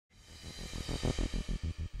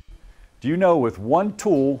Do you know with one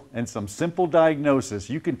tool and some simple diagnosis,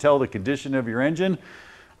 you can tell the condition of your engine?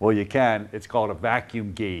 Well, you can. It's called a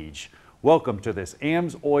vacuum gauge. Welcome to this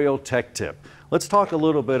AMSOIL Tech Tip. Let's talk a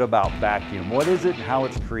little bit about vacuum. What is it and how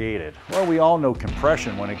it's created? Well, we all know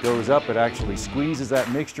compression. When it goes up, it actually squeezes that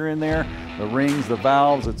mixture in there. The rings, the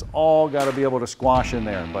valves, it's all got to be able to squash in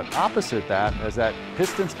there. But opposite that, as that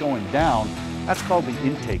piston's going down, that's called the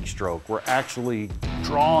intake stroke. We're actually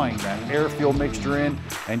drawing that air-fuel mixture in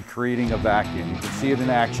and creating a vacuum. You can see it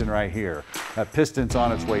in action right here. That piston's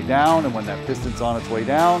on its way down, and when that piston's on its way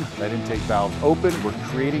down, that intake valve's open. We're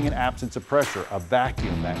creating an absence of pressure, a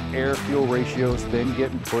vacuum. That air-fuel ratio is then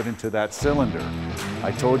getting put into that cylinder.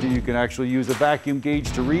 I told you you can actually use a vacuum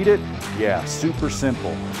gauge to read it. Yeah, super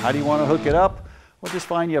simple. How do you want to hook it up? Well, just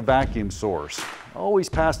find you a vacuum source. Always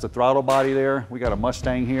past the throttle body there. We got a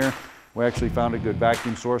Mustang here. We actually found a good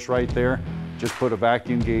vacuum source right there. Just put a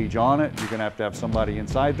vacuum gauge on it. You're gonna have to have somebody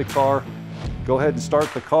inside the car. Go ahead and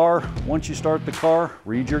start the car. Once you start the car,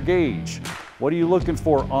 read your gauge. What are you looking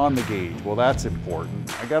for on the gauge? Well, that's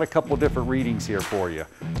important. I got a couple different readings here for you.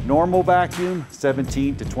 Normal vacuum,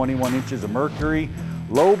 17 to 21 inches of mercury.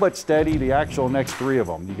 Low but steady, the actual next three of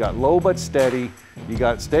them. You got low but steady, you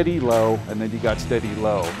got steady low, and then you got steady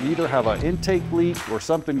low. You either have an intake leak or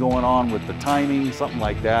something going on with the timing, something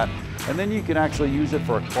like that. And then you can actually use it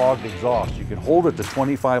for a clogged exhaust. You can hold it to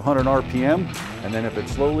 2,500 RPM, and then if it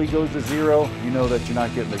slowly goes to zero, you know that you're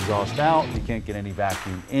not getting the exhaust out, you can't get any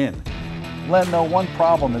vacuum in. Let know one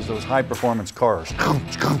problem is those high performance cars.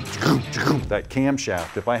 That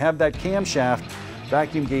camshaft. If I have that camshaft,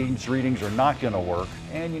 vacuum gauge readings are not going to work,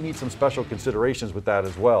 and you need some special considerations with that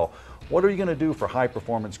as well. What are you going to do for high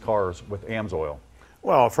performance cars with AMSOIL?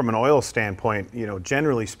 Well, from an oil standpoint,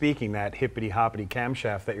 generally speaking, that hippity-hoppity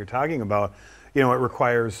camshaft that you're talking about, it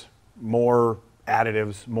requires more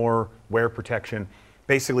additives, more wear protection.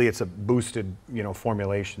 Basically, it's a boosted,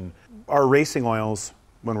 formulation. Our racing oils,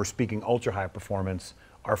 when we're speaking ultra-high performance,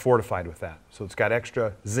 are fortified with that. So it's got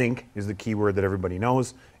extra zinc, is the key word that everybody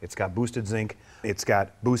knows. It's got boosted zinc. It's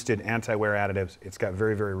got boosted anti-wear additives. It's got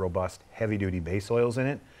very, very robust, heavy-duty base oils in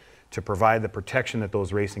it to provide the protection that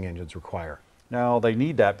those racing engines require. Now, they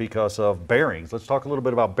need that because of bearings. Let's talk a little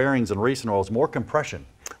bit about bearings and racing oils, more compression.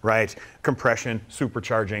 Right, compression,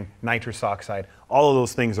 supercharging, nitrous oxide, all of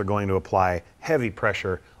those things are going to apply heavy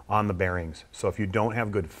pressure on the bearings. So if you don't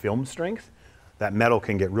have good film strength, that metal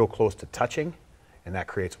can get real close to touching, and that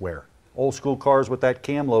creates wear. Old school cars with that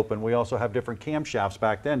cam lope, and we also have different camshafts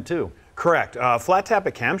back then too. Correct. Flat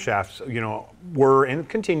tappet camshafts, were and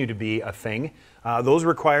continue to be a thing. Those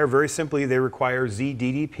require, very simply, they require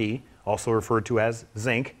ZDDP, also referred to as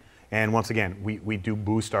zinc. And once again, we do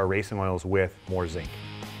boost our racing oils with more zinc.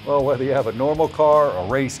 Well, whether you have a normal car, a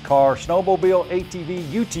race car, snowmobile, ATV,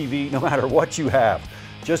 UTV, no matter what you have,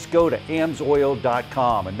 just go to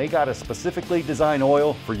AMSOIL.com and they got a specifically designed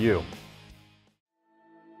oil for you.